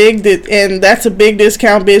that's a big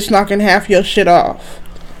discount, bitch, knocking half your shit off.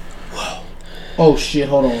 Oh shit!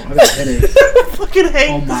 Hold on, I got a headache. I fucking hate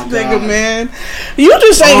Oh my this nigga, God. man. You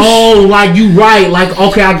just ain't. Oh, like you right? Like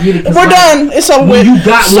okay, I get it. 'cause We're like, done. It's over when with. you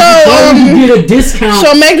got So, when you get a discount.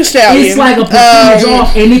 So Meg Thee Stallion. It's like a percentage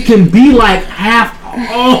off, and it can be like half.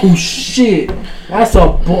 Oh shit! That's a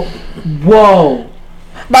whoa.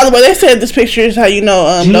 By the way, they said this picture is how you know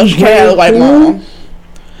Doja Cat had a white mom.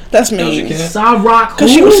 That's me. Cyrock,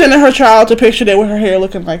 Because she was sending her child a picture there with her hair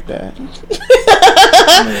looking like that.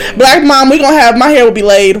 Black mom, we gonna have my hair will be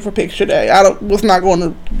laid for picture day. Was not going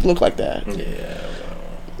to look like that. Yeah.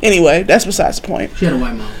 Anyway, that's besides the point. She had a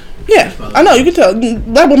white mom. Yeah, I know, you can tell.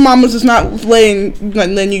 Black mamas is not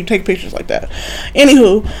letting you take pictures like that.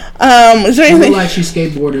 Anywho, is there She anything? looked like she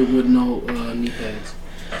skateboarded with no knee pads.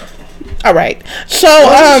 All right, so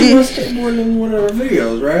she was skateboarding in one of her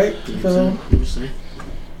videos, right? So, I'm just saying.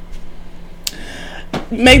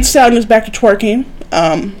 Meg Thee Stallion is back to twerking.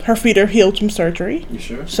 Her feet are healed from surgery. you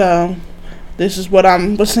sure? So, this is what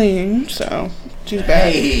was seeing. So, she's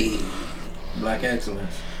back. Hey, Black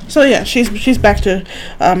excellence. So yeah, she's back to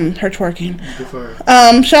her twerking. Good for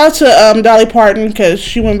her. Shout out to Dolly Parton because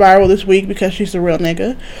she went viral this week because she's the real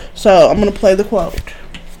nigga. So I'm gonna play the quote.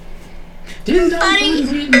 I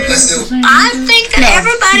think that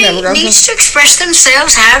everybody needs to express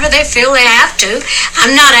themselves however they feel they have to.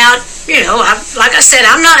 I'm not out, like I said,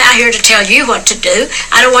 I'm not out here to tell you what to do.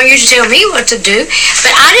 I don't want you to tell me what to do,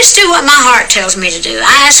 but I just do what my heart tells me to do.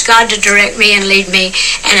 I ask God to direct me and lead me,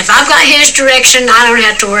 and if I've got His direction, I don't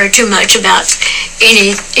have to worry too much about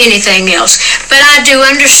anything else. But I do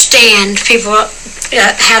understand people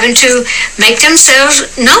having to make themselves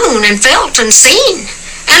known and felt and seen.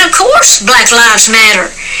 And of course, Black Lives Matter.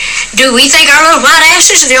 Do we think our little white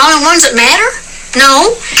asses are the only ones that matter?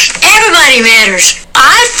 No. Everybody matters.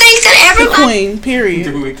 I think that The everybody... queen, period.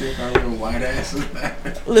 Do we think our little white asses back?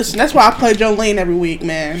 Listen, that's why I play Jolene every week,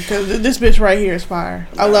 man. Because this bitch right here is fire.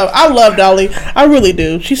 I love Dolly. I really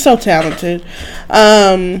do. She's so talented.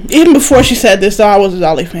 Even before she said this, though, I was a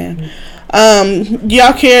Dolly fan. Do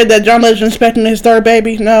y'all care that John Legend expecting his third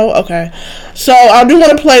baby? No? Okay. So, I do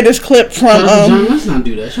want to play this clip from... John, let's not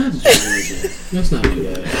do that. Shout out to John Legend. Let's not do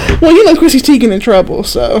that. Well, you know Chrissy Teigen in trouble,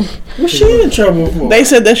 so... What's she in trouble for? They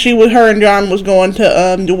said that her and John was going to,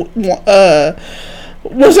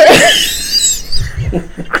 was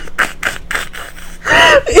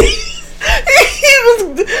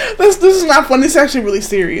this is not funny. It's actually really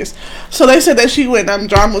serious. So they said that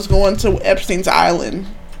John was going to Epstein's island.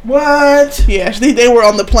 What? Yeah, they were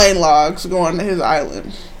on the plane logs going to his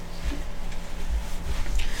island.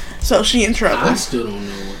 So she in trouble. I still don't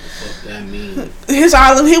know what the fuck that means. His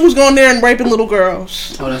island, he was going there and raping little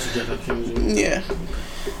girls. Oh, that's what Jeff Epstein was doing? Yeah.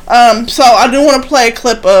 So I do want to play a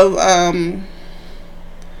clip of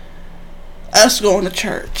us going to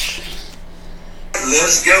church.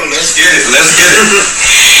 Let's go. Let's get it. Let's get it.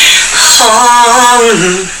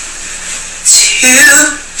 Home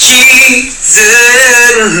to Jesus.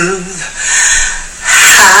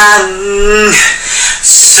 I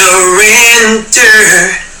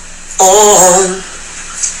surrender all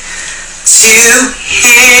to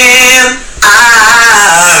Him.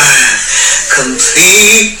 I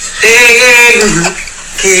completely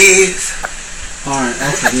give. Alright,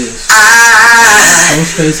 after this. I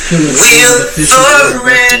Ghostface Killah is official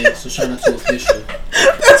birthday, so shout out to official.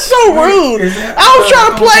 That's so rude. I was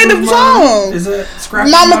trying to play the song. Is that Scrappy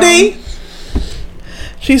Mama Mom? D.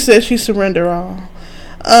 She said she surrendered all.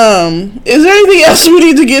 Is there anything else we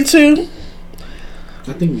need to get to?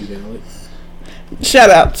 I think we valid. Shout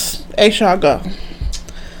outs. A-Shaw, go.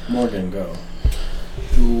 Morgan, go.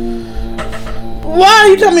 Why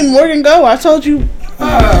you tell me Morgan go? I told you.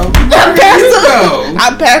 I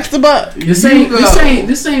passed the buck. This ain't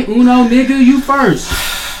Uno, nigga. You first.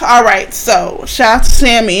 All right, so shout out to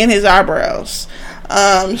Sammy and his eyebrows.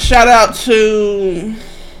 Shout out to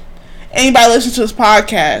anybody listening to this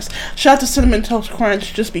podcast. Shout out to Cinnamon Toast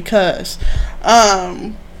Crunch just because.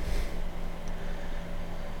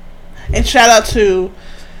 And shout out to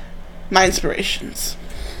my inspirations.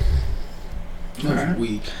 That was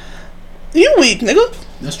weak. You weak, nigga.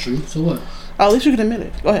 That's true. So what? Oh, at least you can admit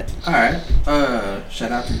it. Go ahead. Alright.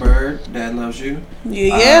 Shout out to Bird. Dad loves you.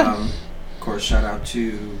 Yeah. Of course, shout out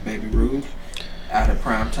to Baby Ruth out of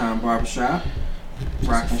Primetime Barbershop.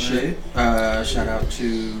 Rocking shit. Shout out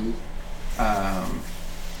to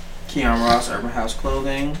Keon Ross, Urban House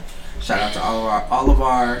Clothing. Shout out to all of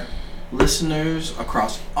our listeners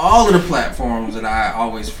across all of the platforms that I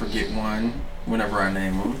always forget one whenever I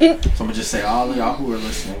name them. So I'm gonna just say all of y'all who are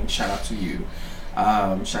listening. Shout out to you.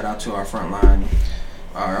 Shout out to our frontline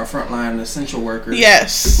essential workers.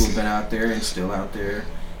 Yes. Who've been out there and still out there,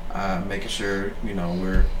 making sure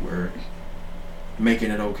we're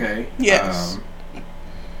making it okay. Yes.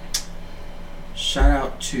 Shout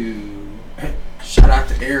out to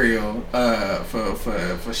Ariel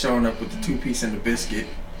for showing up with the 2-piece and the biscuit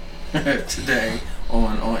today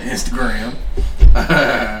on Instagram.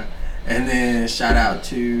 And then shout out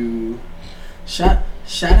to the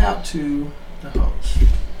host.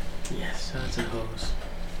 Yes, shout out to the host.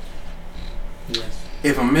 Yes.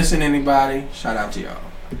 If I'm missing anybody, shout out to y'all.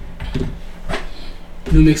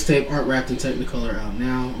 New mixtape, Art Wrapped in Technicolor, out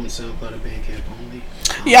now on SoundCloud and Bandcamp only.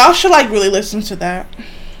 Y'all should really listen to that.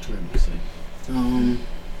 Great mixtape.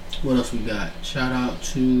 What else we got? Shout out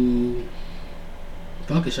to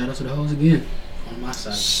shout out to the hoes again on my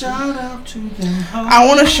side. Shout out to them hoes. I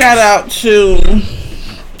want to shout out to.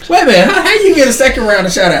 Wait a minute, how you get a second round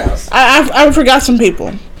of shout outs? I forgot some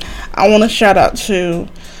people. I want to shout out to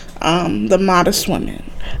the modest women,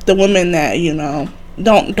 the women that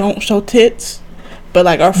don't show tits, but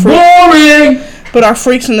are boring. But are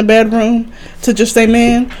freaks in the bedroom to just say,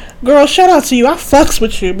 man, girl, shout out to you. I fucks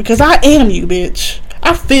with you because I am you, bitch.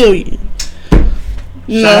 I feel you.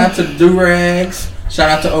 Shout out to the do-rags. Shout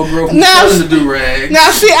out to old girl who's selling the do-rags.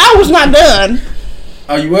 Now, see, I was not done.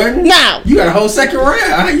 Oh, you wasn't? No. You got a whole second round.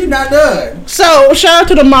 How you not done? So, shout out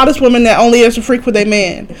to the modest women that only is a freak for their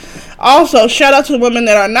man. Also, shout out to the women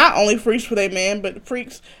that are not only freaks for their man, but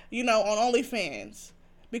freaks, on OnlyFans.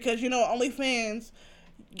 Because, OnlyFans,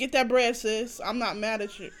 get that bread, sis. I'm not mad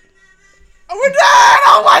at you. Oh, we're done!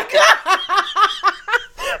 Oh, my God!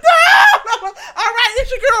 No! All right, it's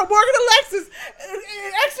your girl, Morgan Alexis.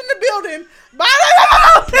 X in the building. Bye.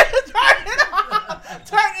 Turn it off.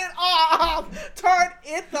 Turn it off. Turn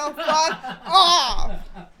it the fuck off.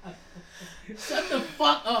 Shut the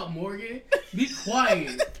fuck up, Morgan. Be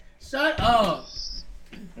quiet. Shut up.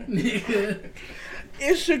 Nigga.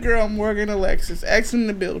 It's your girl, Morgan Alexis. X in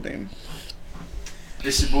the building.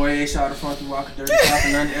 This your boy A-Shaw, the Funky Walker, Dirty Pop,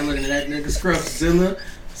 and nothing iller than that nigga Scruffzilla.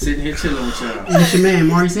 Sitting here chilling with y'all. And it's your man,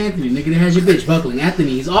 Maurice Anthony, nigga that has your bitch buckling at the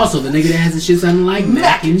knees. Also, the nigga that has the shit sounding like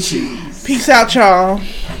mac and cheese. Peace out, y'all.